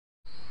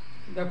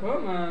দেখো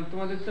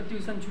তোমাদের তো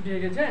টিউশন ছুটি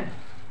হয়ে গেছে,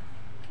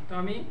 তো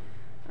আমি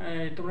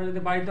তোমরা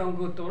যদি বাড়িতে অঙ্ক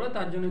করতে পারো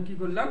তার জন্য কি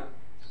করলাম,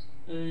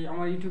 এই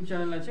আমার ইউটিউব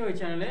চ্যানেল আছে, ওই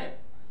চ্যানেলে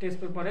টেস্ট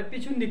পেপারের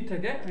পিছন দিক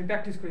থেকে আমি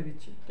প্র্যাকটিস করে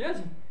দিচ্ছি। ঠিক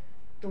আছে,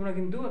 তোমরা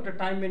কিন্তু একটা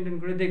টাইম মেনটেন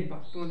করে দেখবা,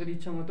 তোমাদের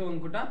ইচ্ছা মতো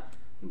অঙ্কটা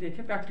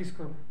দেখে প্র্যাকটিস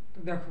করবে। তো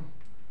দেখো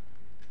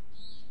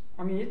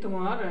আমি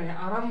তোমার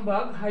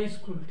আরামবাগ হাই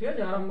স্কুল, ঠিক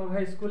আছে, আরামবাগ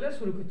হাই স্কুলে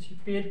শুরু করছি।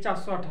 পেজ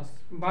 428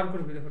 বার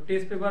করবে, দেখো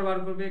টেস্ট পেপার বার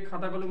করবে,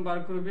 খাতা কলম বার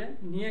করবে,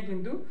 নিয়ে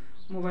কিন্তু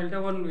মোবাইলটা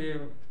অন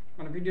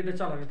মানে ভিডিওটা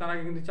চালাবে, তার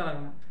আগে কিন্তু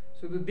চালাবে না,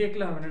 শুধু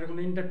দেখলে হবে না, এটা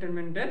কোনো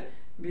এন্টারটেনমেন্টের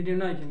ভিডিও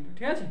নয় কিন্তু।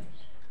 ঠিক আছে,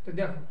 তো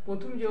দেখো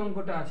প্রথম যে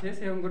অঙ্কটা আছে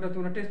সেই অঙ্কটা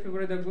তোমরা টেস্ট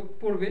পেপারে দেখো,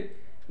 পড়বে।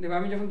 দেখো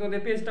আমি যখন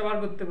তোমাদের পেজটা বার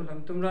করতে বললাম,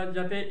 তোমরা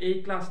যাতে এই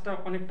ক্লাসটা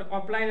অনেকটা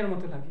অফলাইনের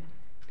মতো লাগে,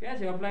 ঠিক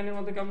আছে, অফলাইনের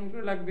মতো কেমন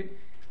করে লাগবে,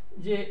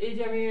 যে এই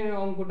যে আমি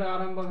অঙ্কটা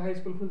আরামবাগ হাই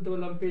স্কুল খুলতে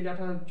বললাম, পেজ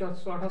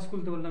 428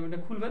 খুলতে বললাম, এটা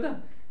খুলবে না,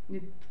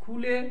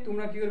 খুলে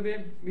তোমরা কি করবে,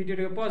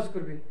 ভিডিওটাকে পজ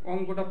করবে,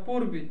 অঙ্কটা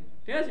পড়বে।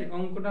 ঠিক আছে,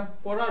 অঙ্কটা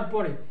পড়ার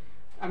পরে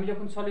আমি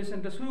যখন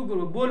সলিউশনটা শুরু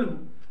করবো বলবো,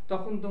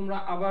 তখন তোমরা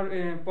আবার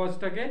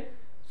পজটাকে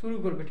শুরু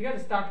করবে। ঠিক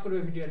আছে, স্টার্ট করবে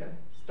ভিডিওটা,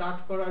 স্টার্ট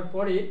করার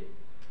পরে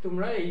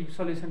তোমরা এই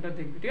সলিউশনটা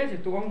দেখবে। ঠিক আছে,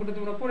 তো অঙ্কটা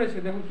তোমরা পড়েছো,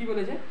 দেখো কি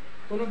বলেছে,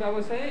 কোনো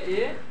ব্যবসায়ে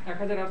এ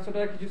 1800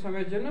 টাকা কিছু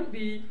সময়ের জন্য,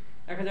 বি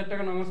 1000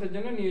 টাকা 9 মাসের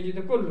জন্য নিয়োজিত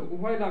করলো,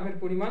 উভয় লাভের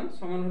পরিমাণ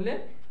সমান হলে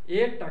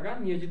এর টাকা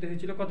নিয়োজিত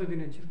হয়েছিল কত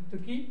দিনের জন্য। তো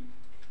কি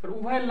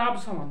উভয়ের লাভ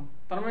সমান,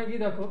 তার মানে কি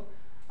দেখো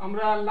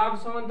আমরা লাভ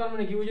সমান, তার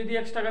মানে কি ও যদি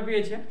x টাকা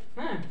পেয়েছে,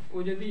 হ্যাঁ ও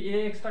যদি a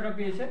x টাকা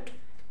পেয়েছে,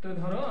 তো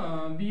ধরো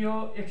b ও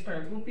x টাকা,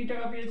 ও p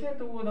টাকা পেয়েছে,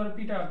 তো ও ধরো p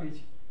টাকা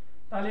পেয়েছে,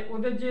 তাহলে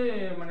ওদের যে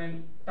মানে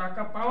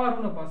টাকা পাওয়ার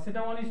অনুপাত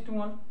সেটা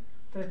 1:1।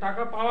 তাহলে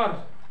টাকা পাওয়ার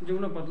যে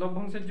অনুপাত,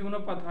 লভ্যাংশের যে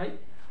অনুপাত হয়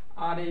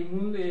আর এই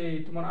মূল্য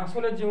তোমার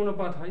আসলের যে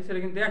অনুপাত হয় সেটা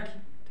কিন্তু একই।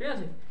 ঠিক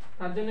আছে,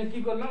 তার জন্য কি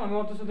করলাম, আমি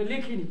অত সাথে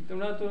লিখিনি,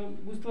 তোমরা তো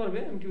বুঝতে পারবে,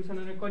 আমি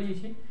টিউশনে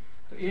করিয়েছি।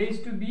 তো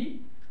a:b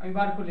আমি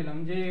বার করে নিলাম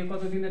যে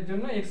কত দিনের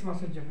জন্য, x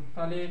মাসের জন্য,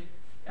 তাহলে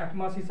 1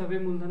 মাস হিসাবে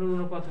মূলধনের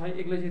অনুপাত হয়,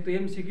 এগুলো যেহেতু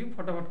এমসিকিউ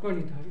ফটাফট করে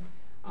নিতে হবে।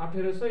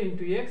 1800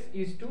 × x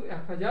 =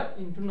 1000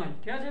 × 9।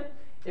 ঠিক আছে,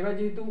 এবার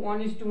যেহেতু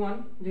 1:1,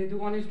 যেহেতু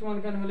 1:1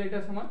 কেন হলে এটা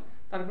সমান,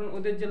 তার কারণ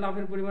ওদের যে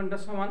লাভের পরিমাণটা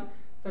সমান,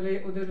 তাহলে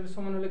ওদের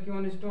সমান হলে কি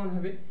 1:1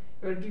 হবে।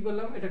 এবার কি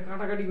করলাম, এটা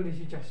কাটাকাটি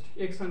করেছি, জাস্ট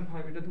x and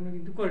 5 এটা তোমরা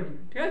কিন্তু করে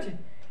নিবে। ঠিক আছে,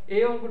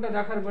 এই অঙ্কটা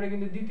দেখার পরে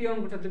কিন্তু দ্বিতীয়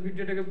অঙ্কটাতে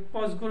ভিডিওটাকে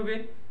পজ করবে,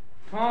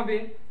 থামাবে,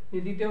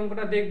 দ্বিতীয়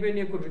অঙ্কটা দেখবে,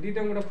 নিয়ে করবে।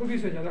 দ্বিতীয় অঙ্কটা খুবই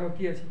সোজা, দেখো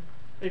কি আছে,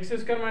 x²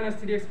 -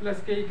 3x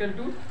 + k =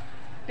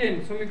 10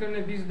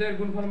 সমীকরণে 20 দ্বয়ের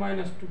গুণফল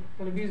 -2,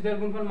 তাহলে 20 দ্বয়ের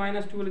গুণফল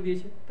 -2 বলে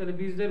দিয়েছে, তাহলে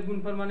 20 দ্বয়ের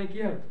গুণফল মানে কি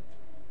হবে,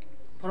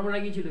 ফর্মুলা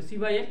কি ছিল,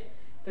 c/a,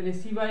 তাহলে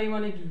c/a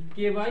মানে কি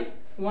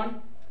k/1,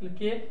 তাহলে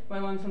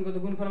k/1 সমান কত,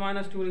 গুণফল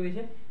 -2 বলে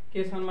দিয়েছে, k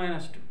সমান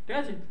 -2। ঠিক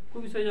আছে,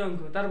 খুবই সোজা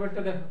অঙ্ক।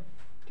 তারপরটা দেখো,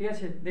 ঠিক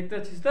আছে দেখতে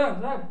পাচ্ছিস তো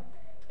সব।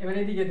 এবার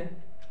এইদিকে দেখ,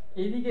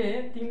 এইদিকে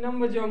 3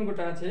 নম্বর যে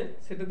অঙ্কটা আছে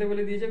সেটাতে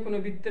বলে দিয়েছে কোনো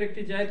বৃত্তের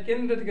একটি জায়ের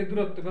কেন্দ্র থেকে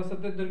দূরত্ব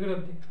ব্যাসার্ধের দৈর্ঘ্যের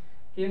অর্ধেক,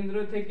 কেন্দ্র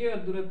থেকে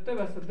দূরত্ব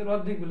ব্যাসার্ধের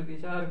অর্ধেক বলে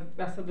দিয়েছে, আর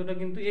ব্যাসার্ধটা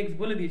কিন্তু x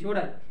বলে দিয়েছে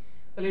ওরাই,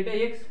 তাহলে এটা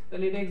x,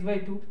 তাহলে এটা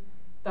x/2,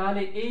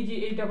 তাহলে এই যে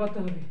এইটা কত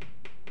হবে,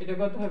 এটা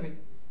কত হবে,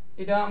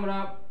 এটা আমরা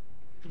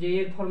যে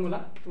এর ফর্মুলা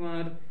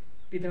তোমার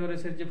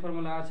পিথাগোরাসের যে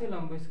ফর্মুলা আছে,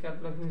 লম্ব স্কয়ার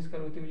প্লাস ভূমি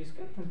স্কয়ার অতিভুজ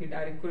স্কয়ার, ওকে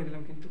ডাইরেক্ট করে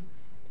দিলাম, কিন্তু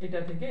এটা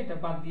থেকে এটা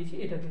বাদ দিয়েছি,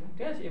 এটা দিলাম।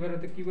 ঠিক আছে, এবার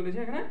হতে কি বলেছে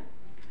এখানে,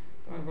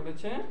 তোমার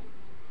বলেছে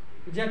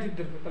জ্যাটির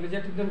দৈর্ঘ্য, তাহলে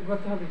জ্যাটির দৈর্ঘ্য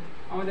কত হবে,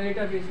 আমাদের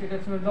এটা পেয়েছে,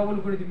 এটার সঙ্গে ডবল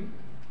করে দিবি,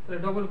 তাহলে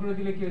ডবল করে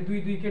দিলে কি হবে, 2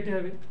 2 কেটে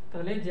হবে,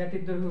 তাহলে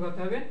জ্যাটির দৈর্ঘ্য কত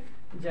হবে,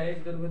 জ্যায়ের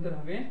দৈর্ঘ্য তো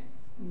হবে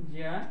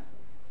জ্যা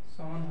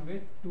সমান হবে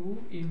 2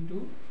 ×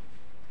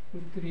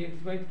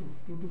 √3x/2,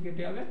 2 2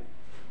 কেটে হবে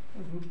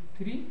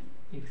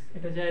 √3x,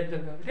 এটা জ্যায়ের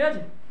দৈর্ঘ্য হবে। ঠিক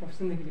আছে,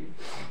 অপশন দেখে দিবি।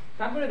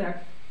 তারপরে দেখ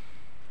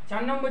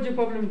 4 নম্বর যে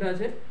প্রবলেমটা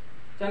আছে,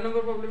 4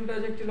 নম্বর প্রবলেমটা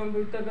আছে একটি লম্ব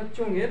বৃত্তাকার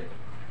চোঙের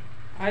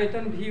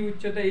আয়তন v,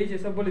 উচ্চতা h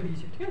এসব বলে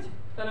দিয়েছে। ঠিক আছে,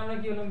 তাহলে আমরা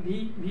কি হলাম,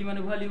 v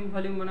মানে ভলিউম,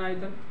 ভলিউম মানে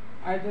আয়তন,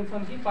 আয়তন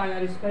সমান কি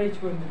πr²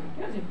 করে নেব।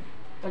 ঠিক আছে,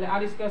 তাহলে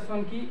r²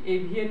 সমান কি, এই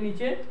v এর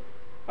নিচে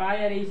পাই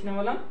আর h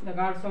নামালাম, দেখ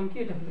r সমান কি,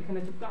 এটা এখানে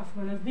হচ্ছে প্লাস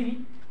মাইনাস দিবি,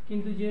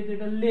 কিন্তু যেহেতু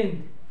এটা লেন্থ,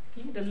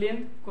 কি এটা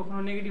লেন্থ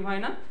কখনো নেগেটিভ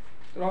হয় না,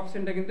 তোর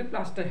অপশনটা কিন্তু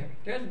প্লাসটাই হবে।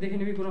 ঠিক আছে, দেখে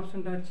নিবি কোন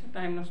অপশনটা হচ্ছে,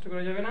 টাইম নষ্ট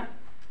করা যাবে না।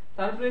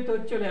 তারপরে তো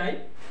চলে আয়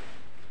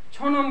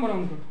 6 নম্বর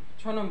অঙ্ক।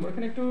 6 নম্বর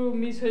এখানে একটু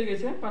মিস হয়ে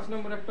গেছে, 5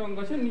 নম্বর একটা অঙ্ক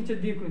আছে নিচের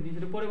দিকে করে দিয়েছি,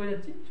 পরে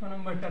বোঝাচ্ছি। 6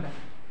 নম্বরটা দেখ,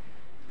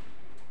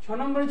 6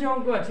 নম্বরের যে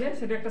অঙ্ক আছে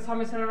সেটা একটা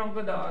সামেশনের অঙ্ক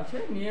দেওয়া আছে,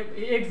 নিয়ে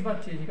x বার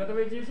চেয়েছি, কত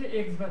বার চেয়েছে,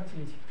 x বার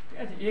চেয়েছি। ঠিক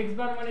আছে, x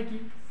বার মানে কি,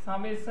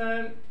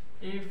 summation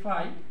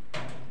fi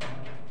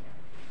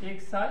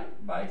xi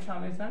by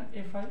summation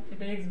fi,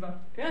 এটা x বার।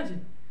 ঠিক আছে,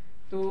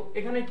 তো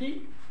এখানে কি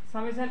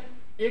সামেশন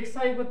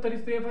xi করতে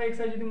পারিস, তো fi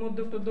xi যদি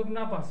মধ্যক টধ্যক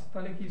না পাস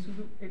তাহলে কি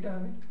শুধু এটা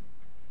হবে।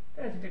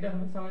 ঠিক আছে, এটা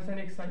হবে সামেশন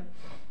xi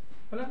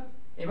হলো।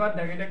 এবার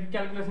দেখ এটা কি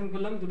ক্যালকুলেশন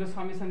করলাম, দুটো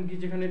সামেশন কি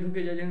যেখানে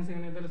ঢুকে যায় যেখানে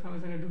সেখানে, তাহলে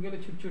সামেশনে ঢুকে গেলে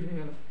ছুটছুট হয়ে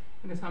গেল,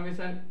 মানে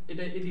সামেশন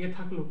এটা এদিকে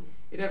থাকলো,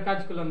 এটার কাজ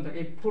করলাম, দেখ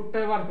এই 4টা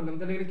বার করলাম,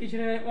 তাহলে এটা কিছু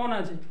না 1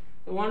 আছে,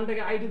 তো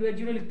 1টাকে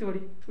i⁻0 লিখতে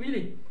পারি,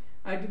 বুঝলি,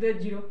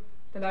 i⁻0,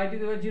 তাহলে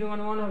i⁻0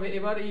 মানে 1 হবে।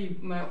 এবার এই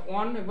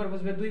 1 একবার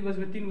বসবে, 2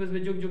 বসবে, 3 বসবে,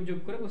 যোগ যোগ যোগ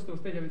করে বসতে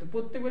বসতে যাবে, তো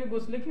প্রত্যেকবারই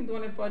বসলে কিন্তু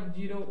 1 এর পর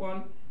 0 1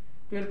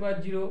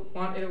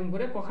 12.01 এরকম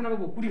করে কখানা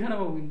পাবো, 20খানা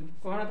পাবো। কিন্তু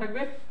কখানা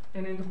থাকবে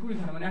এখানে কিন্তু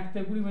 20খানা, মানে 1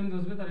 থেকে 20 পর্যন্ত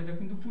আসবে, তাহলে এটা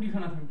কিন্তু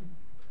 20খানা থাকবে,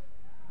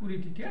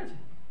 20টি। ঠিক আছে,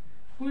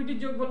 20টির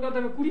যোগফল কত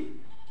হবে? 20,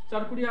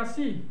 4 20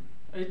 80,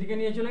 এইদিকে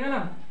নিয়ে চলে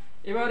গেলাম।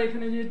 এবার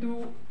এখানে যেহেতু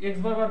x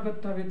বার বার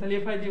করতে হবে, তাহলে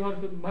fi দিয়ে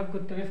ভাগ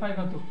করতে হবে। fi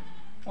কত?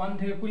 1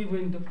 থেকে 20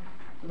 পর্যন্ত,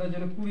 তার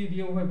জন্য 20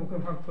 দিয়ে উভয় পক্ষে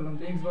ভাগ করলাম,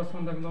 তো x বার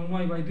সমান থাকলো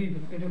 9/2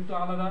 পেলাম। এটা একটু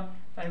আলাদা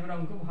টাইপের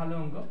অঙ্ক, ভালো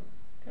অঙ্ক।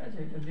 ঠিক আছে,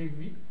 এটা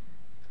দেখবি।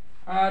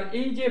 আর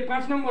এই যে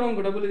 5 নম্বর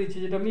অঙ্কটা বলে দিচ্ছি,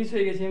 যেটা মিস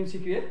হয়ে গেছে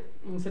এমসিকিউ এর,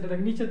 সেটা দেখ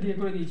নিচের দিকে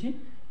করে দিয়েছি।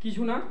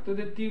 কিছু না,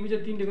 তোদের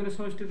ত্রিভুজের 3টে কোণের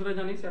সমষ্টি তোরা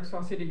জানিস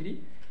 180 ডিগ্রি।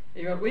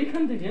 এবার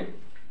ওইখান থেকে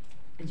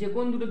যে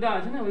কোণ দুটো দেওয়া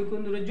আছে না, ওই কোণ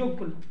দুটো যোগ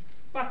করলাম।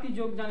 পাতি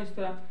যোগ জানিস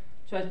তোরা,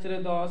 6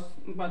 4 10,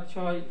 5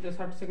 6, এটা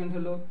 60 সেকেন্ড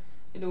হলো,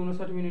 এটা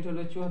 59 মিনিট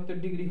হলো, 74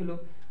 ডিগ্রি হলো।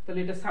 তাহলে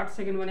এটা 60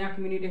 সেকেন্ড মানে 1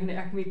 মিনিট, এখানে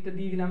 1 মিনিটটা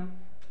দিয়ে দিলাম,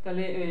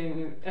 তাহলে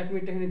 1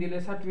 মিনিট এখানে দিলে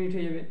 60 মিনিট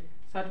হয়ে যাবে।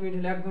 60 মিনিট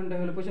হলে 1 ঘন্টা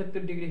হলো,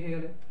 75 ডিগ্রি হয়ে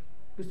গেল।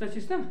 বুঝতে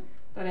পারছিস না?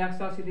 তাহলে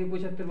 180 থেকে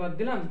 75 বাদ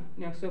দিলাম,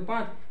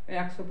 105।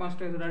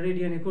 105টাকে তোরা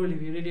রেডিয়ানে করে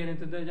নিবি। রেডিয়ানে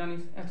তো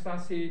জানিস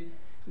 180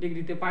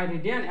 ডিগ্রিতে পাই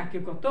রেডিয়ান,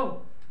 1 কত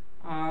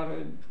আর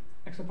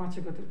 105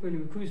 কত করে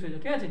নিবি, খুবই সোজা।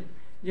 ঠিক আছে,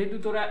 যেহেতু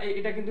তোরা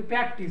এটা কিন্তু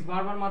প্র্যাকটিস,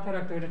 বারবার মাথায়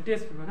রাখতে হবে, এটা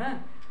টেস্ট পেপার। হ্যাঁ,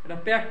 এটা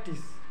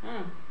প্র্যাকটিস।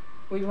 হ্যাঁ,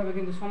 ওইভাবে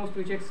কিন্তু সমস্ত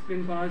কিছু এক্সপ্লেন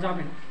করা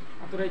যাবে না,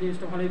 আর তোরা এই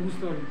জিনিসটা ভালোই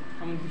বুঝতে পারবি,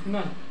 এমন কিছু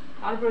নয়।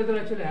 তারপরে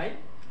তোরা চলে আয়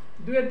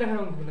 2 দাগের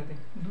অঙ্কগুলোতে।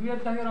 2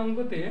 দাগের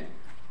অঙ্কতে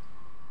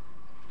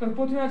তোর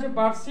প্রথমে আছে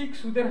বার্ষিক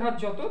সুদের হার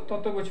যত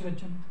তত বছরের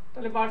জন্য।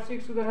 তাহলে বার্ষিক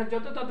সুদের হার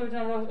যত তত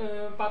বছর, আমরা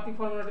পাতি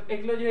ফর্মুলাটা,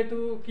 এগুলো যেহেতু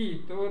কি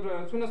তোর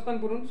শূন্যস্থান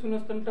পূরণ,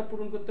 শূন্যস্থানটা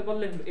পূরণ করতে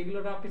পারলে এগুলো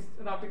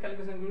রাফি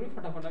ক্যালকুলেশন করবি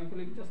ফটাফট। আমি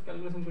খুলে জাস্ট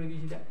ক্যালকুলেশন করে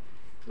দিয়েছি। দেখ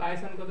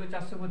লাইসেন্স কত?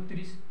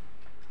 432,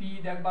 পি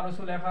দেখ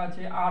 1200 লেখা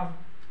আছে,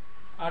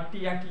 আর টি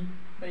একই,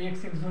 তাই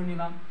এক্স এক্স ধরে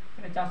নিলাম।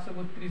 এটা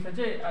 432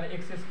 আছে, আর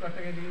এক্স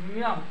স্কোয়ারটাকে দিয়ে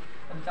নিলাম,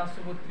 তাহলে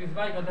 432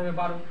 বাই কত হবে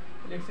 12,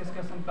 তাহলে এক্স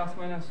স্কোয়ার প্লাস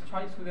মাইনাস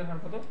 6, সুদের হার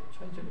কত?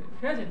 6 চলে যাবে।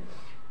 ঠিক আছে,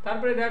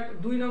 তারপরে দেখ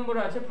 2 নম্বরে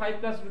আছে 5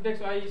 + √x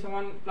y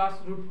সমান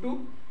 +√2।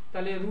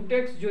 তাহলে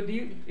 √x যদি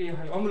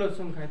হয় অম্লজ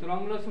সংখ্যায়, তো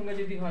অম্লজ সংখ্যা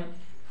যদি হয়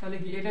তাহলে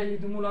কি এটা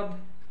যেহেতু মূলদ,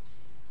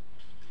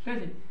 ঠিক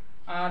আছে,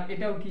 আর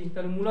এটাও কি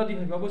তাহলে মূলদই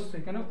হবে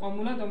অবশ্যই, কেন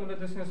অমূলদ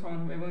অমূলদের সঙ্গে সমান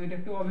হবে, এবং এটা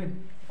একটু অভেদ।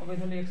 অভেদ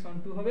হলে x সমান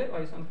 2 হবে,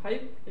 y সমান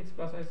 5, x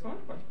 + y সমান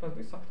 5 +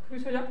 2 7। খুবই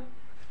সোজা।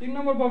 3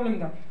 নম্বর প্রবলেম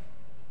দেখ।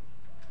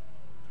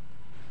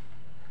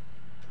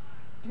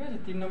 ঠিক আছে,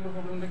 3 নম্বর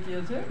প্রবলেমটা কি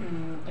আছে?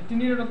 একটি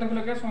নিরেট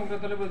অর্ধগোলকের সমগ্র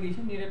তলে বলে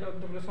দিয়েছি। নিরেট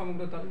অর্ধগোলকের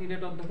সমগ্র তল,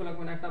 নিরেট অর্ধগোলক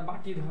মানে একটা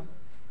বাটি ধর,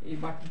 এই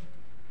বাটি,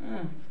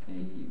 হ্যাঁ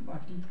এই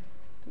বাটি।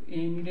 তো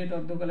এই নিরেট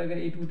অর্ধগোলকের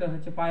এই 2টা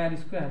হচ্ছে πr²।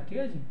 ঠিক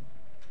আছে,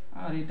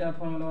 আর এটা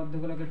ফর্মুলা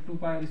অর্ধগোলকের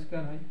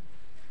 2πr² হয়,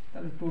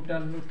 তাহলে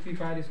টোটাল হলো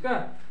 3πr²,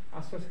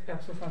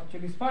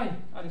 147 পাই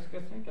আর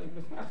স্কয়ার সমান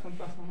ক্যালকুলেশন আসন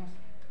প্লাস মাইনাস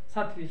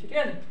 7 পেয়েছি। ঠিক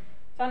আছে,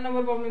 4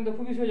 নম্বর প্রবলেম তো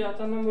খুবই সোজা।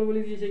 4 নম্বর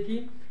বলে দিয়েছে কি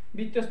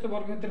বৃত্তস্থ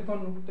বর্গক্ষেত্রের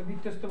কর্ণ, তো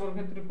বৃত্তস্থ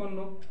বর্গক্ষেত্রের কর্ণ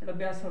এটা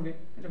ব্যাস হবে,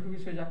 এটা খুবই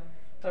সোজা।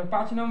 তারপর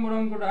 5 নম্বর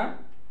অঙ্কটা,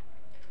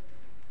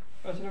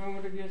 5 নম্বর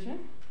অঙ্কটা কি আছে?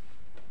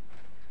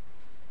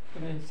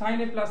 sin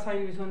a + sin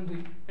b = 2।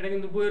 এটা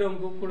কিন্তু বইয়ের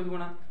অঙ্ক, করে দেবো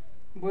না।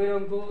 বইয়ের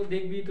অঙ্ক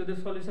দেখবি, তোদের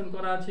সলিউশন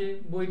করা আছে,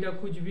 বইটা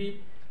খুঁজবি,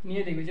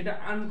 নিয়ে দেখবি, যেটা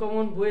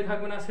আনকমন বইয়ে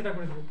থাকবে না সেটা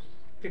করে দেবো,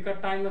 বেকার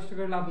টাইম নষ্ট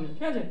করে লাভ নেই।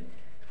 ঠিক আছে,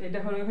 এটা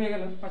হয়ে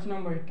গেল 5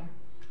 নম্বরেরটা।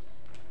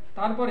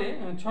 তারপরে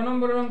 6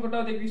 নম্বরের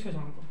অঙ্কটাও দেখবি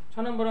সোজা অঙ্ক।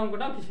 6 নম্বর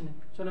অঙ্কটাও কিছু নেই,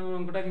 6 নম্বর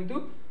অঙ্কটা কিন্তু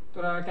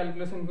তোরা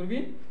ক্যালকুলেশন করবি।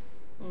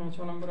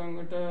 6 নম্বর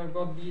অঙ্কটা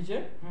গদ দিয়েছে,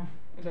 হ্যাঁ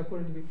এটা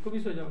করে নিবি, খুবই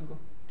সোজা অঙ্ক।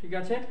 ঠিক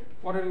আছে,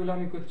 পরেরগুলো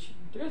আমি করছি।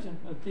 ঠিক আছে,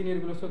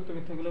 3এরগুলো সত্য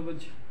মিথ্যাগুলো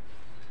বলছি।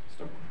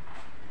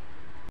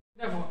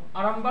 দেখো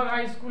আরামবাগ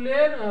হাই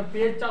স্কুলের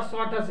পেজ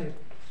 428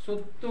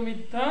 সত্য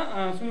মিথ্যা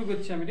শুরু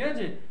করছি আমি। ঠিক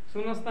আছে,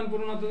 শূন্যস্থান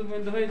পূরণ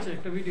পর্যন্ত হয়েছে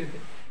একটা ভিডিওতে।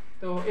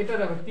 তো এটা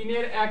দেখো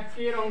 3-এর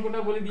 1-এর অঙ্কটা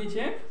বলে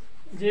দিয়েছে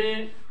যে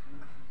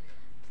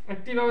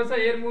একটি ব্যবস্থা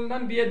এর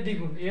মূলধন b এর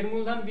দ্বিগুণ, এর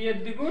মূলধন b এর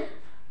দ্বিগুণ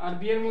আর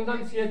b এর মূলধন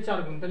c এর 4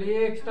 গুণ, তাহলে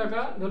a x টাকা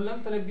ধরলাম,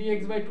 তাহলে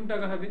bx/2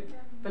 টাকা হবে।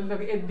 তাহলে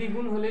দেখো এর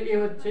দ্বিগুণ হলে a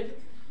হচ্ছে,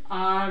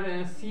 আর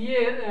c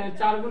এর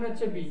 4 গুণ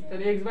হচ্ছে b,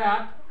 তাহলে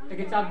x/8,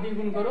 একে 4 দিয়ে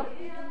গুণ করো,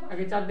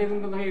 আগে 4 দিয়ে গুণ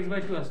করলে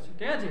x/2 আসছে।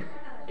 ঠিক আছে,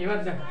 এবার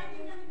দেখো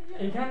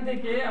এইখান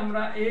থেকে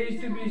আমরা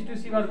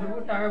a/b/c বার করব।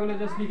 টাকাগুলো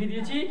জাস্ট লিখে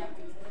দিয়েছি,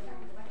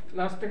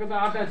 লাস্টে কত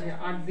 8 আছে,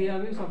 8 দিয়ে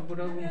আমি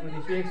সবগুলো গুণ করে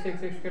দিয়েছি, x x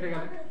x কেটে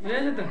গেল, বুঝা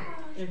গেছে তো,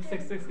 x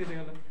x x কেটে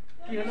গেল,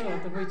 কি হলো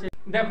তো হয়েছে।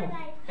 দেখো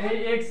এই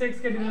x x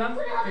কেটে দিলাম,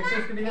 x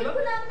x কেটে গেল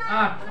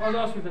 8, অত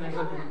অসুবিধা নেই।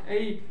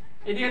 এই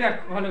এদিকে দেখ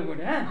ভালো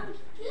করে, হ্যাঁ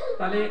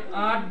তাহলে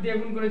 8 দিয়ে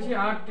গুণ করেছি,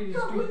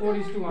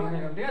 8:4:1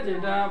 হয়ে গেল। ঠিক আছে,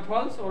 এটা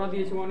ফলস, ওরা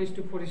দিয়েছে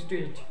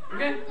 1:4:8।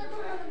 ওকে,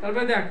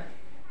 তারপরে দেখ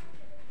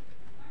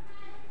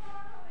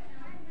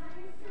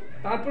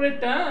তারপরে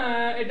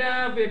এটা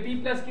p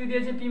 + q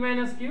দিয়েছে, p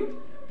 - q,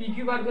 pq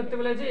বার করতে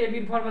বলেছে, ab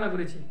এর ফর্মুলা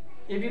করেছি,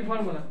 ab এর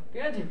ফর্মুলা।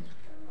 ঠিক আছে,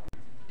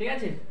 ঠিক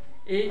আছে,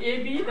 এই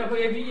ab দেখো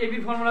ab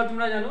এর ফর্মুলা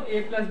তোমরা জানো, a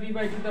 +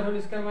 b/2 তার হোল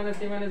স্কয়ার - a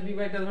 -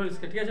 b/2 তার হোল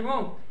স্কয়ার। ঠিক আছে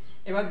বউ,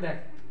 এবার দেখ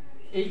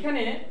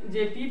এইখানে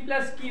যে p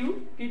 + q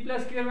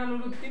এর মান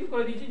 √3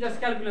 করে দিয়েছি, জাস্ট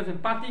ক্যালকুলেশন,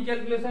 পাতি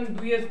ক্যালকুলেশন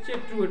 2 এসছে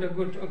ট্রু, এটা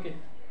গুড। ওকে,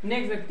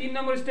 নেক্সট দেখ 3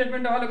 নম্বর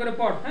স্টেটমেন্টটা ভালো করে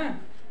পড়। হ্যাঁ,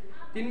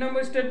 3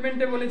 নম্বর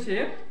স্টেটমেন্টে বলেছে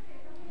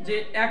যে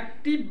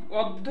একটি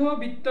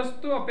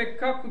অর্ধবৃত্তস্থ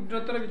অপেক্ষা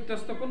ক্ষুদ্রতর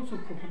বৃত্তস্থ কোণ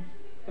সূক্ষ্মকোণ।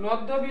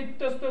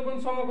 অর্ধবৃত্তস্থ কোণ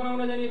সমকোণ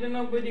আমরা জানি এটা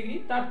 90 ডিগ্রি,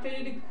 তার থেকে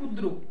যদি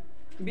ক্ষুদ্র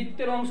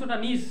বৃত্তের অংশটা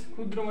নিস,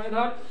 ক্ষুদ্র মানে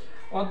ধর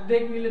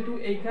অর্ধেক নিলে তুই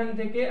এইখান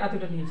থেকে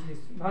এতটা নিয়েছিস,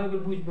 ভালো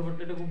করে বুঝ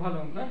ব্যাপারটা, এটা খুব ভালো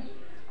অঙ্ক।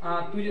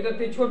 আর তুই যদি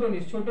তুই ছোট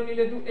নিস, ছোট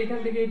নিলে তুই এইখান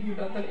থেকে এই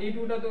টুটা, তাহলে এই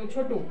টুটা তো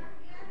ছোট,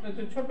 এটা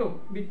তো ছোট,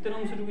 বৃত্তের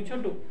অংশটুকু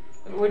ছোট,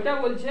 ওইটা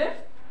বলছে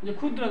যে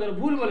ক্ষুদ্র। ধর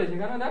ভুল বলেছে,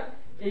 কারণ দেখ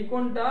এই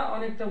কোণটা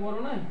অনেকটা বড়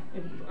না,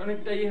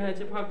 অনেকটা ইয়ে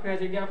হয়েছে, ফাঁক হয়ে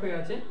আছে, গ্যাপ হয়ে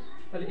আছে,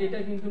 তাহলে এটা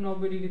কিন্তু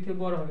 90 ডিগ্রি থেকে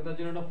বড় হবে, তার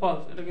জন্য এটা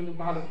ফলস। এটা কিন্তু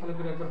ভালো ভালো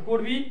করে একবার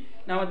পড়বি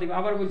না, আবার দেখবি।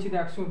 আবার বলছি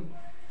দেখ শুন,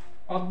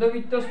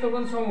 অর্ধবৃত্তস্থ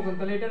কোণ সমকোণ,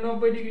 তাহলে এটা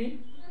 90 ডিগ্রি,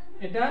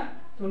 এটা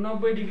তো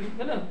 90 ডিগ্রি,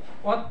 তাই না?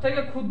 অর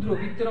থেকে ক্ষুদ্র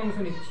বৃত্তের অংশ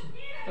নিচ্ছি,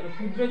 তাহলে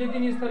ক্ষুদ্র যদি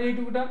নিস তাহলে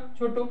এইটুকুটা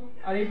ছোট,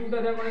 আর এইটুকুটা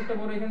দেখ অনেকটা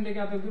বড়, এখান থেকে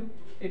এত দূর,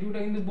 এইটুকুটা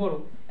কিন্তু বড়,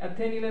 এর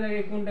থেকে নিলে দেখ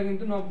এই কোণটা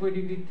কিন্তু 90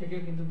 ডিগ্রির থেকে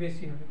কিন্তু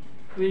বেশি হবে,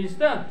 বুঝিস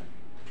তো?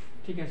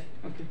 ঠিক আছে,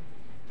 ওকে।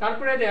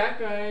 তারপরে দেখ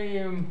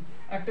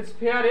একটা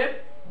স্ফেয়ারের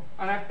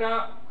আর একটা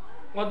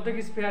অর্ধেক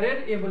স্ফেয়ারের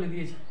এ বলে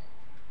দিয়েছে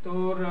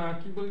তোর,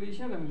 কি বলে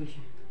দিয়েছে আমি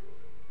দেখি,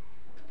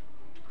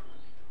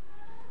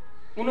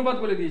 অনুপাত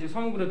বলে দিয়েছে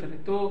সমগ্রতলে।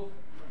 তো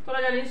তোরা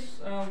জানিস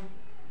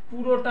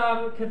পুরোটার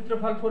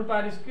ক্ষেত্রফল 4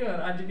 পাই স্কয়ার,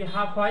 আর যদি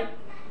হাফ হয়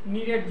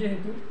নিরেট,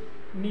 যেহেতু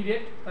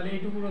নিরেট তাহলে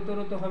এইটুকু তোর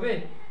তো হবে,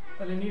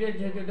 তাহলে নিরেট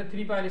যেহেতু এটা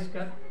 3 পাই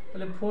স্কয়ার,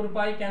 তাহলে 4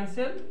 পাই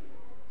ক্যান্সেল,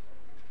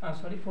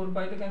 সরি 4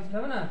 পাই তো ক্যান্সেল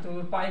হবে না, তো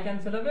পাই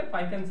ক্যান্সেল হবে,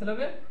 পাই ক্যান্সেল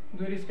হবে,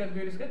 2 এর স্কয়ার 2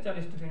 এর স্কয়ার 4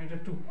 3 এটা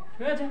 2,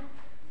 ঠিক আছে?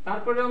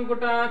 তারপরে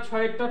অঙ্কটা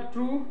 6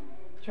 ট্রু,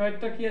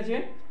 6 কি আছে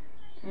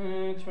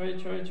 6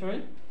 6 6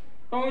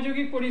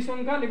 সমযোগী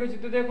পরিসংখ্যা লিখেছি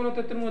তো, দেখ কোনো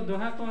তথ্যের মধ্যে,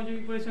 হ্যাঁ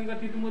সমযোগী পরিসংখ্যা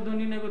তুই মধ্যে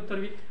নির্ণয় করতে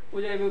পারবি,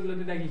 ওই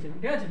জায়গাগুলোতে দেখিয়েছিলাম,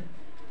 ঠিক আছে?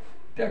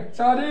 দেখ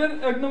 4 এর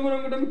 1 নম্বর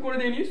অঙ্কটা আমি করে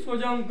দিইনি,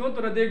 সোজা অঙ্ক,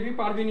 তোরা দেখবি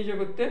পারবি নিজে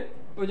করতে,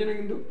 ওই জন্য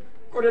কিন্তু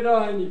করে দেওয়া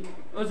হয়নি,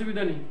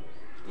 অসুবিধা নেই,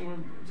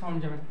 সাউন্ড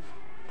যাবে।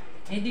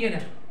 এইদিকে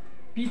দেখ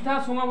পিতা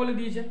সোমা বলে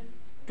দিয়েছে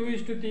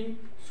 2:3,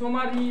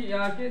 সোমা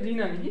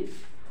রিনা নাকি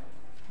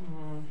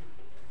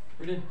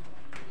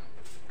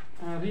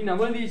রিনা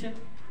বলে দিয়েছে,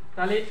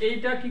 তাহলে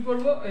এইটা কি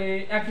করব,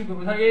 একই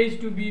করবো, ধর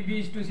A:B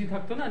B:C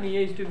থাকতো না,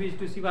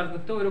 A:B:C বার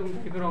করতে, ওইরকম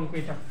টাইপের অঙ্ক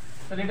এটা।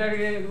 তাহলে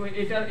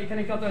এটা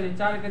এখানে কত আছে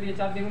 4, এটা দিয়ে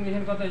 4 দিয়ে গুণ,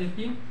 এখানে কত আছে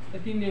 3,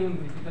 3 দিয়ে গুণ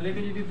করেছি, তাহলে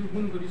এটা যদি তুই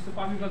গুণ করিস তো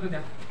পাবি কত,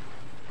 দেখ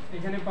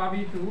এখানে পাবি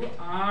তুই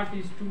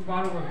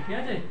 8:12 পাবি, ঠিক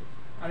আছে?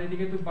 আর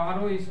এদিকে তুই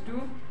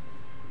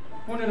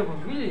 12:15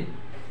 পাবি, বুঝলি?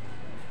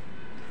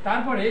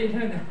 তারপরে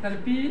এখানে দেখ, তাহলে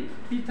P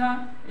পিথা,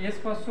 S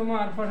for Soma,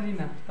 R for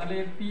রিনা, তাহলে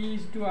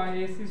P:R,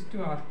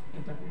 S:R,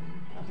 এটা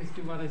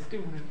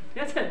 8:12,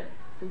 ঠিক আছে?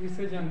 তো কিছু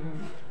জানবো।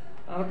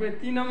 তারপরে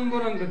 3 নম্বর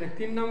অঙ্ক দেখ,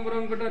 3 নম্বর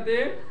অঙ্কটাতে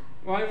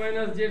y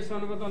 - z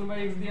সমানুপাত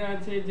 1/x দেওয়া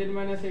আছে, z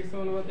 - x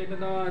সমানুপাত এটা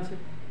দেওয়া আছে,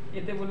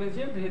 এতে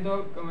বলেছে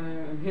ভেদক মানে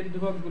ভেদ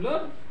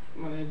ধ্রুবকগুলোর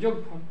মানে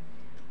যোগফল,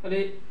 তাহলে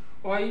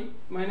y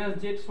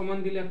 - z সমান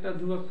দিলে একটা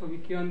ধ্রুবক পাবি,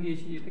 k1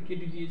 দিয়েছি, এটা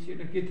k2 দিয়েছি,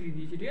 এটা k3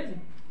 দিয়েছি, ঠিক আছে?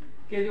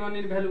 k1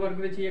 এর ভ্যালু বার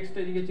করেছি, x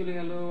টা দিকে চলে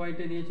গেল, y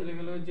টা দিয়ে চলে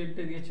গেল, z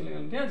টা দিয়ে চলে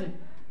গেল, ঠিক আছে?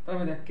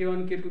 তারপরে দেখ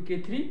k1 k2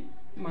 k3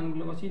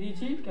 মানগুলো বসিয়ে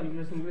দিয়েছি,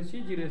 ক্যালকুলেশন করেছি,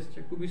 0 এসেছে,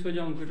 খুবই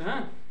সোজা অঙ্কটা,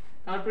 হ্যাঁ?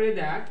 তারপরে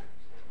দেখ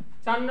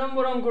 4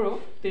 নম্বর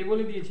অঙ্কতে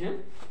বলে দিয়েছে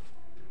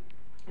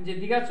যে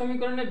দ্বিঘাত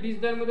সমীকরণের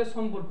বীজদ্বয়ের মধ্যে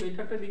সম্পর্ক,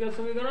 এটা একটা দ্বিঘাত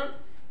সমীকরণ,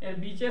 এর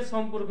বীজের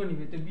সম্পর্ক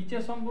নিবে। তো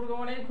বীজের সম্পর্ক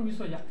মানে খুবই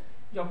সোজা,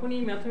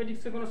 যখনই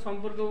ম্যাথমেটিক্সে কোনো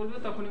সম্পর্ক বলবে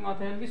তখনই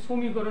মাথায় আনবি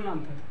সমীকরণ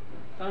আনতে হবে।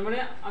 তার মানে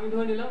আমি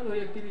ধরে নিলাম, ধরি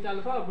একটি বীজ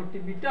আলফা, অপরটি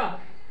বিটা,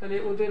 তাহলে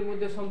ওদের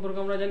মধ্যে সম্পর্ক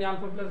আমরা জানি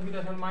আলফা প্লাস বিটা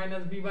সমান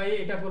 -b/a,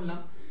 এটা করলাম।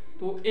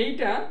 তো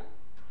এইটা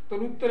তোর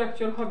উত্তর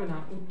অ্যাকচুয়াল হবে না,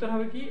 উত্তর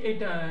হবে কি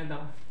এইটা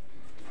দাঁড়া,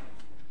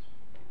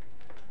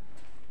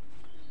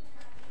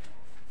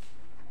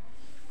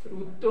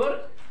 উত্তর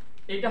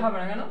এইটা হবে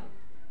না, কেন?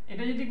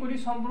 এটা যদি করি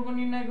সম্পর্ক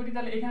নির্ণয় করি,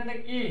 তাহলে এখানে দেখ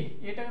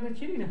এটা তো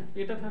চিনি না,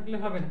 এটা থাকলে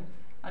হবে না।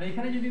 আর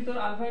এখানে যদি তোর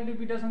আলফা ইনটু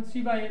বিটা সমান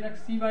c/a, দেখ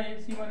c/a,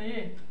 c মানে a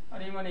আর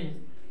a মানে a,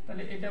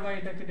 তাহলে এটা বা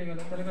এটা কেটে গেল,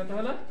 তাহলে কত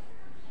হলো,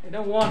 এটা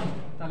 1,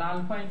 তাহলে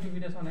আলফা ইনটু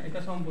বিটা সমান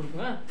এটা সম্পর্ক,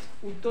 হ্যাঁ?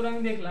 উত্তর আমি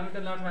দেখলাম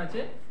এটা লেখা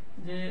আছে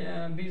যে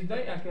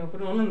বীজদ্বয় একে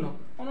অপরের অনন্য,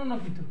 অনন্য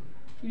কিন্তু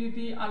তুই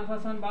যদি আলফা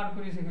সমান বার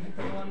করিস এখানে,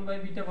 তাহলে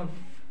 1/β পাবি,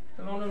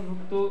 তাহলে অনন্য,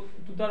 তো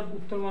তুই তার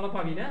উত্তর মালা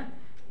পাবি না,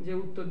 যে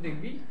উত্তর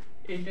দেখবি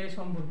এইটাই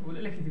সম্পর্ক বলে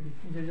লিখে দিবি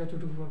যে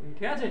যতটুকু পাবি,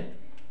 ঠিক আছে?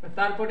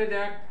 তারপরে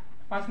দেখ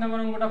 5 নম্বর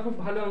অঙ্কটা খুব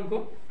ভালো অঙ্ক,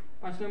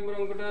 5 নম্বর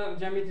অঙ্কটা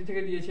জ্যামিতি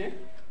থেকে দিয়েছে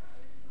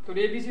তোর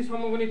ABC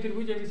সমকোণী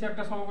ত্রিভুজ, ABC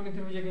একটা সমকোণী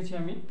ত্রিভুজ এঁকেছি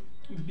আমি,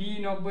 B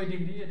 90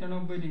 ডিগ্রি, এটা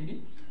 90 ডিগ্রি,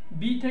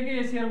 B থেকে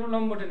AC এর উপর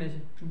লম্ব টেনেছে,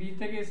 B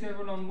থেকে AC এর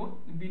উপর লম্ব,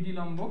 BD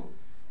লম্ব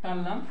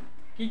টানলাম,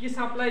 কি কি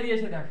সাপ্লাই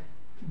দিয়েছে দেখ,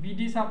 BD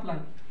সাপ্লাই,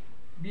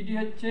 BD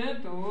হচ্ছে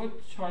তো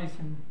 6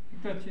 সেমি,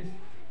 বুঝতে পারছিস,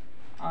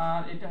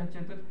 আর এটা হচ্ছে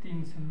তো 3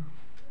 সেমি।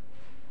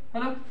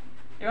 হ্যালো,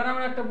 এবার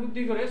আমরা একটা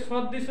বুদ্ধি করে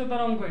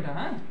সদৃশ্যতার অঙ্ক এটা,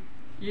 হ্যাঁ?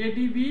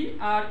 ADB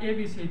আর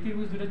ABC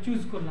ত্রিভুজ দুটো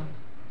চুজ করলাম,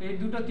 এই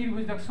দুটো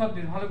ত্রিভুজ দেখ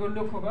সদৃশ, ভালো করে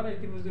লক্ষ্য কর, এই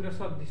ত্রিভুজ দুটো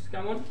সদৃশ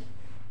কেমন।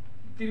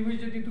 ত্রিভুজ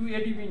যদি তুই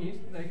ADB নিস,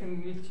 এখানে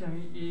নিচ্ছি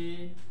আমি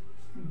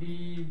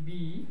ADB,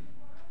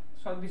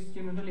 সদৃশ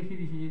চিহ্নটা লিখে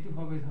দিচ্ছি যেহেতু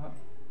হবে ধর,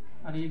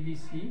 আর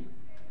ABC,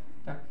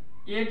 দেখ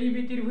ADB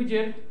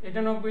ত্রিভুজের এটা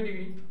 90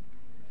 ডিগ্রি,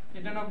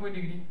 এটা 90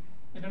 ডিগ্রি,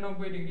 এটা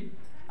 90 ডিগ্রি,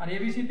 আর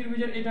এবিসি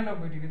ত্রিভুজের এটা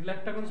 90 ডিগ্রি, তাহলে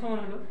একটা কোণ সমান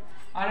হলো।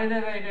 আর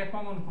এটা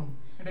কমন কোণ,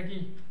 এটা কি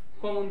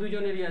কমন,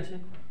 দুজনেরই আছে,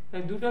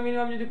 তাই দুটো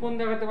মিনিমাম যদি কোণ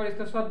দেখাতে পারিস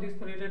তো সদৃশ,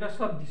 তাহলে এটা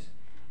সদৃশ।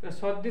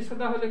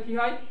 সদৃশতা হলে কি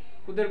হয়,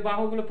 ওদের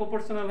বাহুগুলো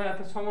প্রপোর্শনাল হয়,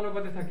 অর্থাৎ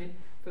সমানুপাতে থাকে।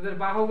 তোদের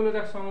বাহুগুলো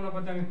দেখ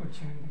সমানুপাতে আমি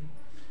করছি,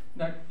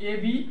 দেখ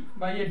এবি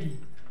বা এডি,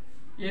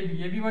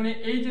 এবি মানে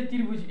এই যে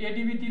ত্রিভুজ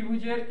এডিবি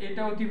ত্রিভুজের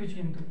এটা অতিভুজ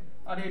কিন্তু,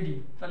 আর এডি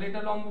তাহলে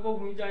এটা লম্ব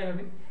ভূমি যাই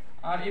হবে।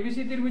 আর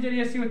এবিসি ত্রিভুজের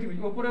এসি অতিভুজ,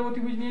 ওপরে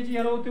অতিভুজ নিয়েছি,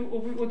 এর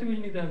অতিভুজ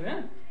নিতে হবে,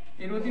 হ্যাঁ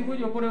এর অতিভুজ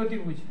ওপরে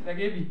অতিভুজ, দেখ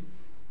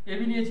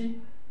এবি নিয়েছি,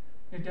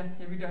 এটা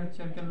এবিটা হচ্ছে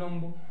আর কি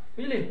লম্ব,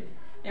 বুঝলি।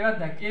 এবার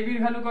দেখ এবির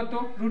ভ্যালু কত,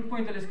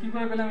 √45, কি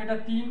করে পেলাম, এটা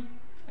 3,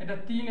 এটা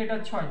 3, এটা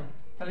 6,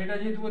 তাহলে এটা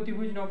যেহেতু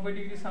অতিভুজ 90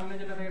 ডিগ্রি সামনে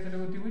যেটা থাকে সেটা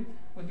অতিভুজ,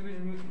 অতিভুজ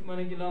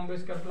মানে কি লম্ব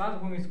স্কয়ার প্লাস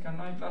ভূমি স্কয়ার,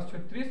 9 +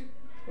 36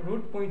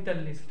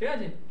 √45, ঠিক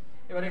আছে।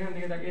 এবার এখান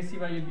থেকে দেখ এসি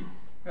বাই এবি,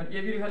 এবার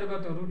এবির ভ্যালু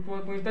কত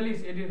 √45,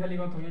 এডির ভ্যালু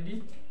কত, এডি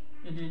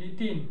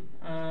 3,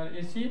 আর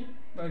এসি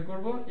বের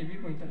করব এবি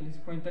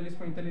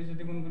 45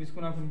 যদি গুণ করিস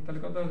কোনাকুনি তাহলে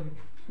কত আসবে,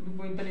 শুধু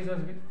 45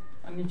 আসবে,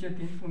 আর নিচে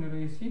 3 15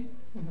 এসি,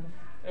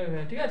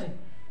 ঠিক আছে।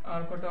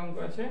 আর কত অঙ্ক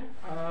আছে,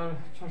 আর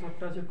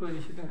 6-7টা চেক করে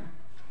দিচ্ছি,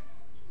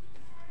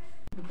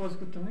 তো পজ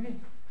করতে হবে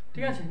নাকি,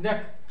 ঠিক আছে। দেখ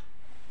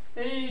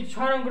এই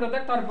 6 অঙ্কটা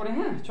দেখ, তারপরে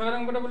হ্যাঁ 6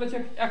 অঙ্কটা বলেছে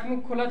এক মুখ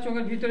খোলা,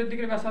 চোখের ভিতরের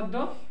দিকের ব্যাসার্ধ,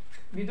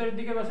 ভিতরের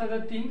দিকে ব্যাসার্ধ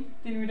 3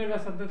 মিটার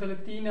ব্যাসার্ধ, তাহলে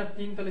 3 আর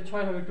 3 তাহলে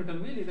 6 হবে টোটাল,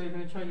 বুঝলি, তাই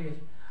এখানে 6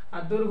 লিখেছি।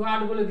 আর দৈর্ঘ্য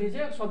 8 বলে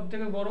দিয়েছে,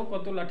 সবথেকে বড়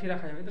কত লাঠি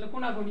রাখা যাবে, তাহলে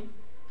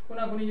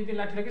কোনাকুনি যদি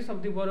লাঠি রাখি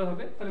সবথেকে বড়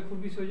হবে, তাহলে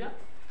খুবই সোজা।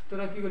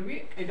 তোরা কি করবি,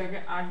 এটাকে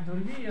 8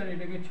 ধরবি আর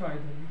এটাকে 6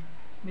 ধরবি,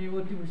 নিয়ে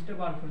অতিভুজটা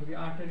বার করবি,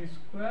 8 এর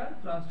স্কয়ার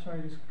প্লাস 6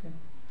 এর স্কয়ার,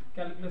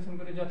 ক্যালকুলেশন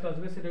করে যত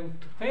আসবে সেটা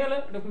উত্তর হয়ে গেল।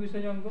 এটা খুবই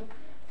সোজা অঙ্ক।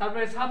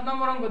 তারপরে 7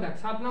 নম্বর অঙ্ক দেখ,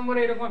 7 নম্বরে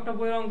এরকম একটা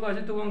বইয়ের অঙ্ক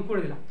আছে, তো অঙ্ক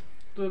করে দিলাম,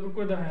 তো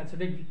করে দেওয়া আছে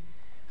দেখবি।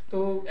 তো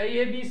এই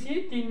এবিসি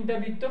তিনটা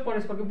বৃত্ত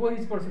পরস্পরকে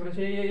বহিঃস্পর্শ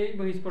করেছে, এই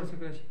বহিঃস্পর্শ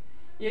করেছে।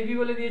 এবি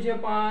বলে দিয়েছে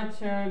 5,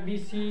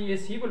 বিসি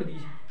এসি বলে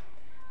দিয়েছে।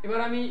 এবার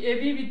আমি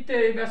এবি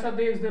বৃত্তের ব্যাসার্ধ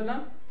x ধরলাম,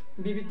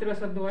 বি বৃত্তের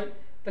ব্যাসার্ধ y,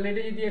 তাহলে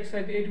এটা যদি x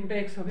হয় তো এইটুকুটা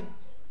x হবে,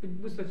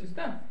 বুঝতে পারছিস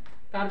তা।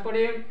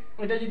 তারপরে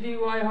এটা যদি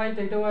y হয় তো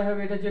এটা y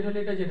হবে, এটা z হলে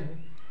এটা z হবে,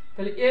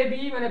 তাহলে ab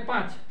মানে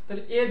 5,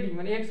 তাহলে ab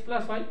মানে x +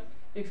 y,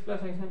 x +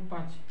 y সমান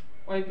 5,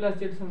 y +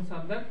 z সমান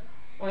 7, দেখ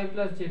y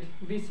 + z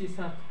bc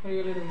 7 হয়ে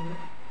গেল। এরকম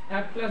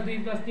 1 + 2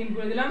 + 3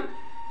 করে দিলাম,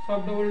 সব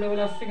ডবল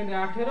আসছে, কিন্তু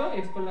 18,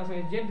 x + y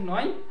z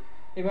 9।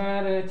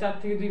 এবার 4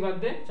 থেকে 2 বাদ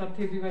দে, 4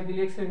 থেকে 2 বাদ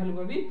দিলে x এর ভ্যালু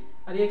পাবি,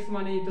 আর x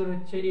মানে তোর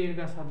হচ্ছে এর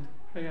ব্যাসার্ধ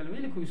হয়ে গেল,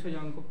 বুঝলি, খুবই সোজা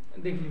অঙ্ক,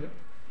 দেখলি।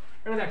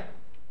 এটা দেখ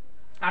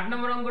 8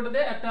 নম্বর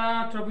অঙ্কটাতে একটা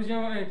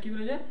ট্রাপিজিয়াম কি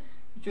বলেছে,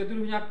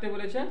 চতুর্ভুজ আঁকতে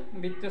বলেছে,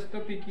 বৃত্তস্থ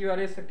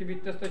PQRS একটি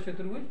বৃত্তস্থ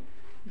চতুর্ভুজ,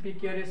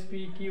 PQRS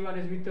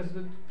PQRS বৃত্তস্থ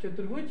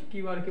চতুর্ভুজ,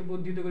 QR কে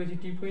বর্ধিত করেছি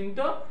T পর্যন্ত,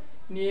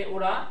 নিয়ে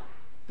ওরা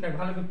দেখ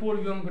ভালো করে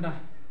পড়বি অঙ্কটা,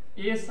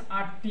 S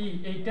আর T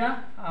এইটা,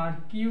 আর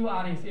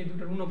QRS এই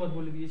দুটোর অনুপাত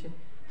বলে দিয়েছে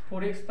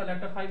 4x, তাহলে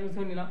একটা 5x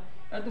ধরে নিলাম।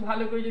 এত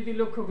ভালো করে যদি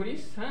লক্ষ্য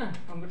করিস, হ্যাঁ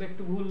অঙ্কটা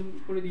একটু ভুল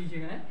করে দিয়েছে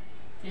এখানে,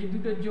 এই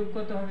দুটোর যোগ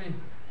কত হবে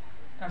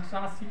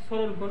 180,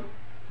 সরল কোণ,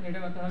 এটা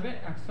কত হবে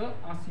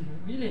 180 হবে,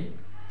 বুঝলি,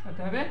 কত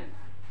হবে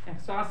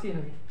 180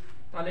 হবে।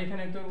 তাহলে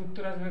এখানে তো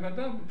উত্তর আসবে কত,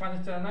 5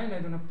 আর 4 9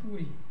 9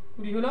 2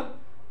 20 হলো।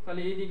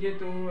 তাহলে এইদিকে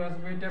তো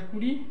আসবে এটা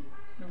 20,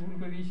 ভুল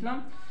করে দিয়েছিলাম,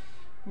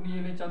 20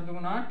 এলে 4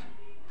 2 8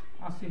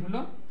 80 হলো,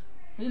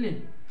 বুঝলি।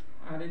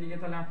 আর এদিকে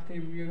তাহলে 8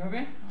 থেকে বিয়োগ হবে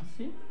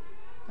 80,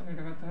 তাহলে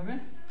এটা কত হবে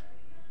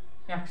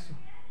 100,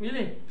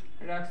 বুঝলি,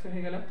 এটা 100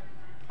 হয়ে গেল।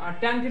 আর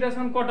tan θ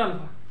সমান cot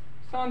আলফা,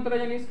 সমান তোরা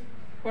জানিস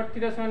cot θ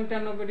সমান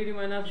tan 90 ডিগ্রি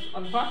মাইনাস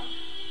আলফা,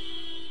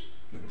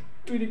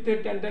 তুই দিক থেকে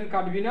tan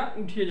কাটবি না,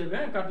 উঠিয়ে যাবে,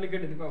 কাটলে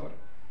কেটে দিবে। আবার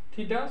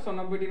থিটা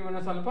 90 ডিগ্রি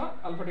মাইনাস আলফা,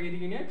 আলফাটাকে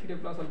এদিকে নিয়ে theta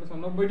plus alpha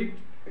 90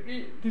 degree,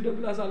 theta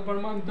plus আলফার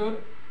মান তোর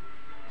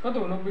কত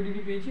 90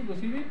 ডিগ্রি পেয়েছি,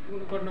 বসিয়ে দিই,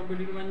 cot 90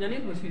 ডিগ্রি মান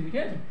জানিস, বসিয়ে দিই,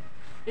 ঠিক আছে।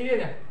 এই যে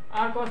দেখ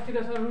আর cos θ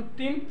সমান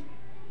 √3,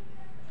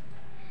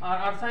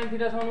 আর sin θ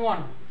সমান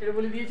 1, এটা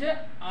বলে দিয়েছে।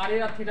 আর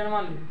এর আর থিটার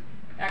মান লিখি,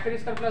 1 এর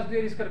স্কয়ার প্লাস 2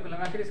 এর স্কয়ার করলাম,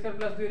 1 এর স্কয়ার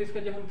প্লাস 2 এর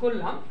স্কয়ার যখন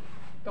করলাম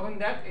তখন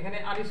দেখ এখানে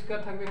আর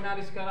স্কয়ার থাকবে, এখানে আর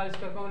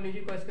স্কয়ার কমন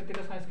লিখি, cos square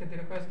theta sin square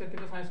theta, cos square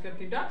theta sin square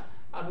theta,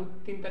 আর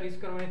 √3 তার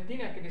স্কয়ার মানে 3,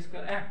 1 এর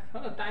স্কয়ার 1,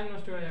 হলো, টাইম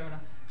নষ্ট হয়ে যাবে না,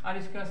 আর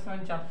স্কয়ার সমান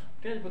 4,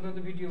 ঠিক আছে, প্রথমত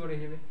ভিডিও করে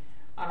যাবে।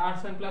 আর r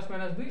sin plus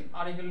minus 2,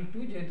 r =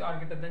 2, যেহেতু r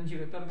greater than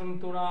 0, তার কারণ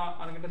তোরা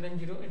r greater than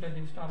 0 এটা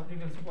জিনিসটা আরো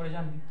ডিটেইলসে পরে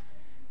জানবি,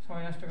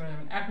 সময় নষ্ট করা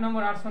যাবে না। 1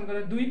 নম্বর r সমান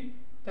করে 2,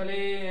 তাহলে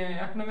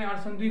 1 নম্বরে r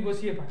সমান 2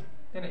 বসিয়ে পাই,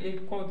 তাহলে এই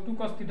 2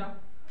 cos θ,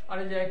 আর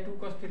এই যে 2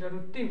 cos θ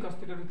 √3, cos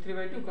θ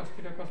 √3/2, cos θ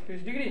cos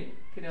 30 degree,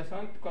 θ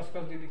সমান cos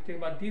 2 দিক থেকে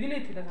বাদ দিয়ে দিলে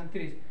θ সমান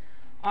 30।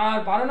 আর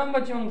 12 নম্বর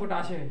যে অঙ্কটা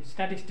আছে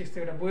স্ট্যাটিস্টিক্স,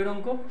 এটা বইয়ের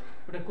অঙ্ক,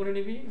 ওটা করে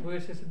নিবি,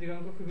 বইয়ের শেষের দিকে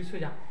অঙ্ক খুবই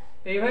সোজা।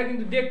 এইভাবে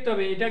কিন্তু দেখতে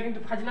হবে, এটা কিন্তু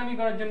ফাজলামি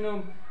করার জন্য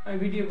আমি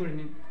ভিডিও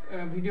করিনি,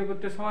 ভিডিও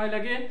করতে সময়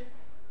লাগে,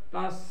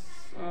 প্লাস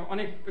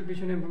অনেক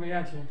পিছনে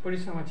আছে,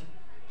 পরিশ্রম আছে।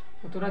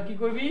 তো তোরা কি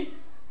করবি,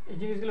 এই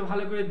জিনিসগুলো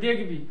ভালো করে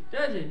দেখবি,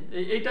 ঠিক আছে।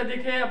 এইটা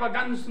দেখে আবার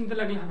গান শুনতে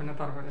লাগলে হবে না,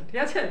 তারপরে ঠিক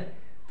আছে।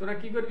 তোরা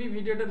কি করবি,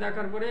 ভিডিওটা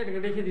দেখার পরে এটাকে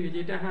রেখে দিবি যে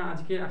এটা হ্যাঁ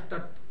আজকে একটা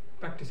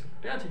প্র্যাকটিস হবে,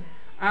 ঠিক আছে।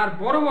 আর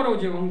বড় বড়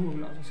যে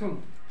অঙ্কগুলো আছে, শোন,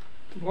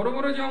 বড়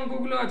বড় যে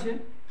অঙ্কগুলো আছে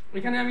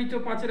এখানে আমি তো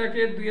 5-এর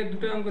 1-এর 2-এর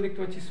দুটোই অঙ্ক দেখতে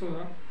পাচ্ছি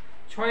সোজা,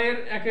 6-এর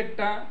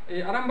 1-এরটা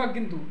এই আরামবাগ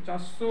কিন্তু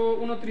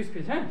 429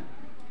 পেজ, হ্যাঁ।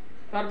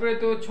 তারপরে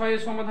তো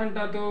 6-এর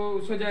সমাধানটা তো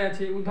সোজাই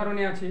আছে,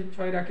 উদাহরণে আছে,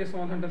 6-এর 1-এর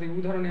সমাধানটা দেখি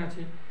উদাহরণে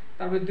আছে।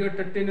 তারপরে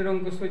 2-এরটা 10-এর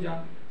অঙ্ক সোজা।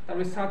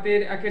 তারপরে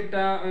 7-এর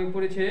 1-এরটা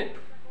পড়েছে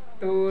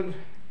তোর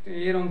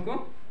এর অঙ্ক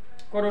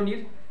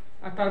করণীর,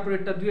 আর তারপরে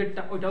একটা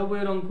 2-এরটা ওটাও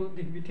বইয়ের অঙ্ক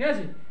দেখবি, ঠিক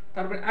আছে।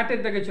 তারপরে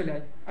 8-এর দাগে চলে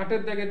আয়,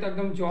 8-এর দাগে তো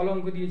একদম জল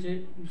অঙ্ক দিয়েছে,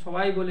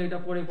 সবাই বলে এটা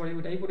পড়ে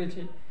ওটাই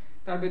পড়েছে।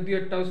 তারপরে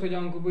 2-এরটাও সোজা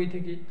অঙ্ক বই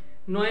থেকে।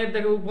 9-এর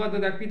দাগে উপপাদ্য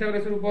দেখ,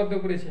 পিথাগোরাসের উপপাদ্য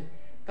করেছে।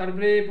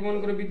 তারপরে প্রমাণ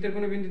করে বৃত্তের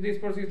কোনো বিন্দুতে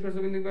স্পর্শ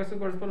বিন্দু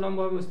পরস্পর লম্ব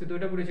অবস্থিত,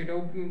 ওটা পড়েছে, এটাও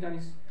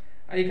জানিস।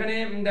 আর এখানে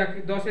দেখ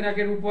 10-এর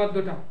 1-এর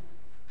উপপাদ্যটা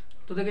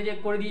তোদেরকে যে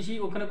করে দিয়েছি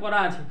ওখানে করা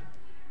আছে,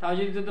 তাও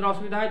যদি তোদের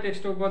অসুবিধা হয়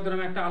টেক্সট উপপাদ্যের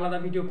আমি একটা আলাদা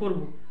ভিডিও করব,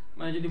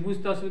 মানে যদি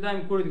বুঝতে অসুবিধা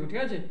আমি করে দেবো,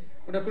 ঠিক আছে,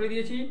 ওটা করে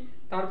দিয়েছি।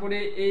 তারপরে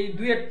এই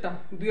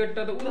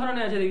 2-এরটা তো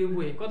উদাহরণে আছে, দেখবি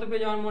বইয়ে কত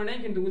পেজ আমার মনে নেই,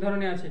 কিন্তু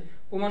উদাহরণে আছে।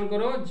 প্রমাণ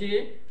করো যে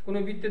কোনো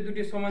বৃত্তের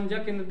দুটি সমান যা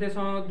কেন্দ্রতে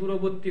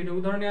দূরবর্তী, এটা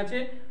উদাহরণে আছে।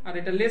 আর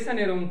এটা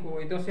লেসনের অঙ্ক,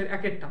 ওই 10-এর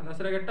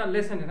 1-এরটা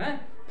লেসনের, হ্যাঁ,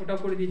 ওটাও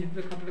করে দিয়েছি,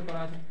 তোদের খাতাতে করা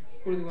আছে,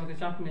 করে দেবো,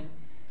 চাপ নেই।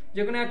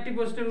 যে কোনো একটি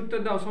প্রশ্নের উত্তর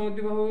দাও,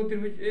 সমদ্বিবাহু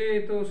ত্রিভুজ, এ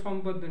তো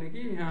সম্পাদ্য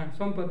নাকি, হ্যাঁ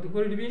সম্পাদ্য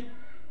করে দিবি।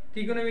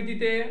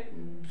 ত্রিকোণমিতিতে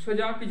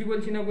সোজা, কিছু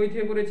বলছি না, বই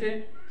থেকে পড়েছে।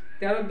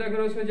 13-এর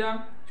দাগেরও সোজা,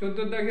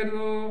 14-এর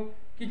দাগেরও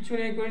কিচ্ছু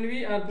নেই, করে নিবি।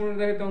 আর 15-এর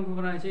দাগের তো অঙ্ক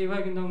করা আছে,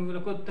 এইভাবে কিন্তু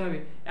অঙ্কগুলো করতে হবে।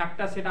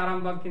 একটা সেট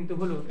আরামবাগ কিন্তু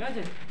হলো, ঠিক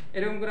আছে।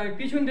 এরকম করে আমি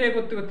পিছন থেকে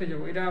করতে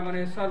যাবো। এটা মানে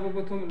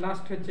সর্বপ্রথম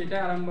লাস্ট হচ্ছে এটা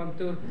আরামবাগ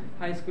তোর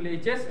হাই স্কুলে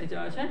এইচএস এটা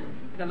আছে,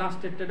 এটা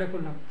লাস্টেরটা এটা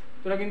করলাম।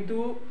 তোরা কিন্তু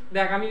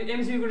দেখ আমি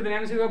এমসিকিউ করে দিলাম,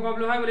 এমসিকিউ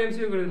প্রবলেম হয় বলে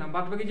এমসিকিউ করে দিলাম,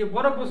 বাদ বাকি যে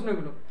বড়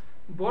প্রশ্নগুলো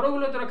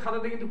বড়গুলো তোরা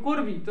খাতাতে কিন্তু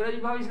করবি। তোরা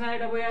যদি ভাবিস না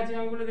এটা বই আছে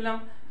আমি বলে দিলাম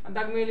আর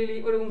দাগ মেয়ে নিলি,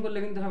 ওরকম করলে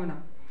কিন্তু হবে না।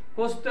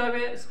 কষতে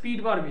হবে, স্পিড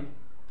বাড়বে,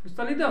 বুঝতে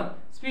পারলি তো,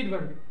 স্পিড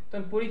বাড়বে,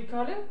 তখন পরীক্ষা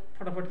হলে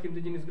ফটাফট কিন্তু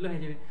জিনিসগুলো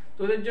হয়ে যাবে।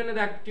 তোদের জন্য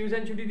দেখ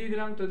টিউশন ছুটি দিয়ে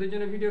দিলাম, তোদের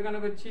জন্য ভিডিও কেন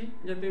করছি,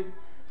 যাতে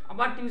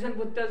আবার টিউশন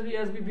করতে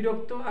আসবি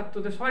বিরক্ত। আর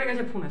তোদের সবার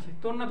কাছে ফোন আছে,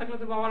 তোর না থাকলে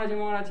তো বাবার আছে,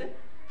 মামার আছে।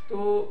 তো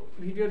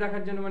ভিডিও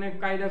দেখার জন্য মানে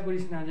কায়দা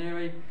করিস না যে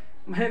ভাই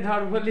মানে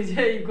ধর বললি যে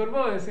এই করবো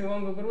সে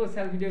অঙ্ক করবো,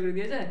 স্যার ভিডিও করে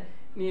দিয়েছে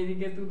নিয়ে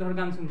এদিকে তুই ধর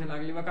গান শুনতে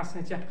লাগলি বা কার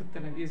সঙ্গে চ্যাট করতে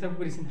লাগলি, এসব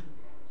করিস না,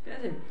 ঠিক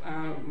আছে।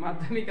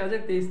 মাধ্যমিক আছে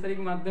 23 তারিখ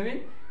মাধ্যমিক,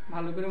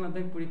 ভালো করে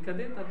মাধ্যমিক পরীক্ষা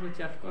দে, তারপরে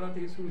চ্যাট করা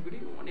থেকে শুরু করি,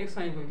 অনেক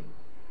সময় পাবি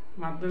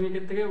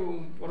মাধ্যমিকের থেকে,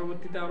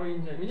 পরবর্তীতে আরও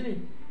এনজয়, বুঝলি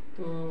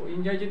তো।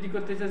 এনজয় যদি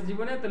করতে চাস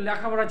জীবনে তো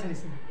লেখাপড়া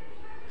ছাড়িস না,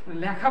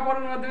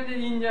 লেখাপড়ার মাধ্যমে যে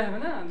এনজয় হবে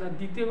না,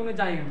 দ্বিতীয় কোনো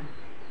জায়গা না,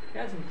 ঠিক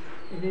আছে।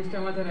 এই জিনিসটা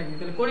মাথায় রাখবি,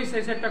 তাহলে করিস,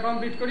 সেই সেটটা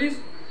কমপ্লিট করিস।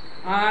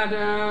 আর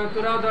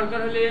তোরাও দরকার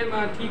হলে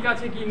ঠিক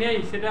আছে কি নেই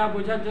সেটা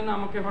বোঝার জন্য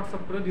আমাকে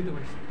হোয়াটসঅ্যাপ করে দিতে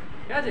পারিস,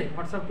 ঠিক আছে,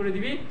 হোয়াটসঅ্যাপ করে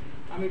দিবি।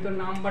 আমি তোর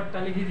নাম্বারটা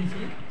লিখে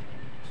দিচ্ছি,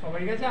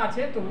 সবার কাছে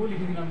আছে তবুও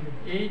লিখে দিলাম,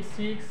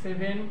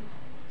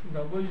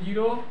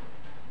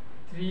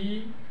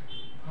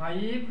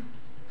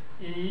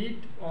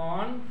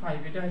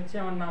 8670035815, এটা হচ্ছে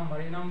আমার নাম্বার,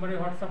 এই নাম্বারে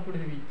হোয়াটসঅ্যাপ করে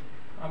দিবি।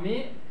 আমি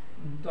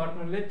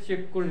দরকার হলে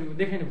চেক করে নেবো,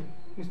 দেখে নেবো,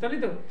 বুঝতে পারলি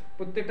তো।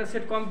 প্রত্যেকটা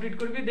সেট কমপ্লিট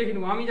করবি, দেখে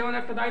নেবো। আমি যেমন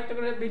একটা দায়িত্ব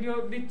করে ভিডিও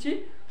দিচ্ছি,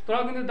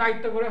 তোরাও কিন্তু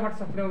দায়িত্ব করে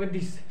হোয়াটসঅ্যাপ করে আমাকে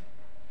দিস,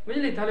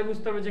 বুঝলি, তাহলে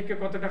বুঝতে হবে যে কে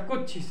কতটা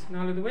করছিস,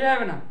 নাহলে তো বোঝা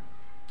যাবে না।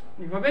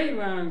 এইভাবেই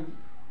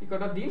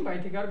কটা দিন বাড়ি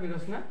থেকে আর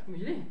বেরোস না,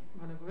 বুঝলি,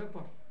 ভালোভাবে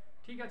পড়,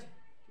 ঠিক আছে।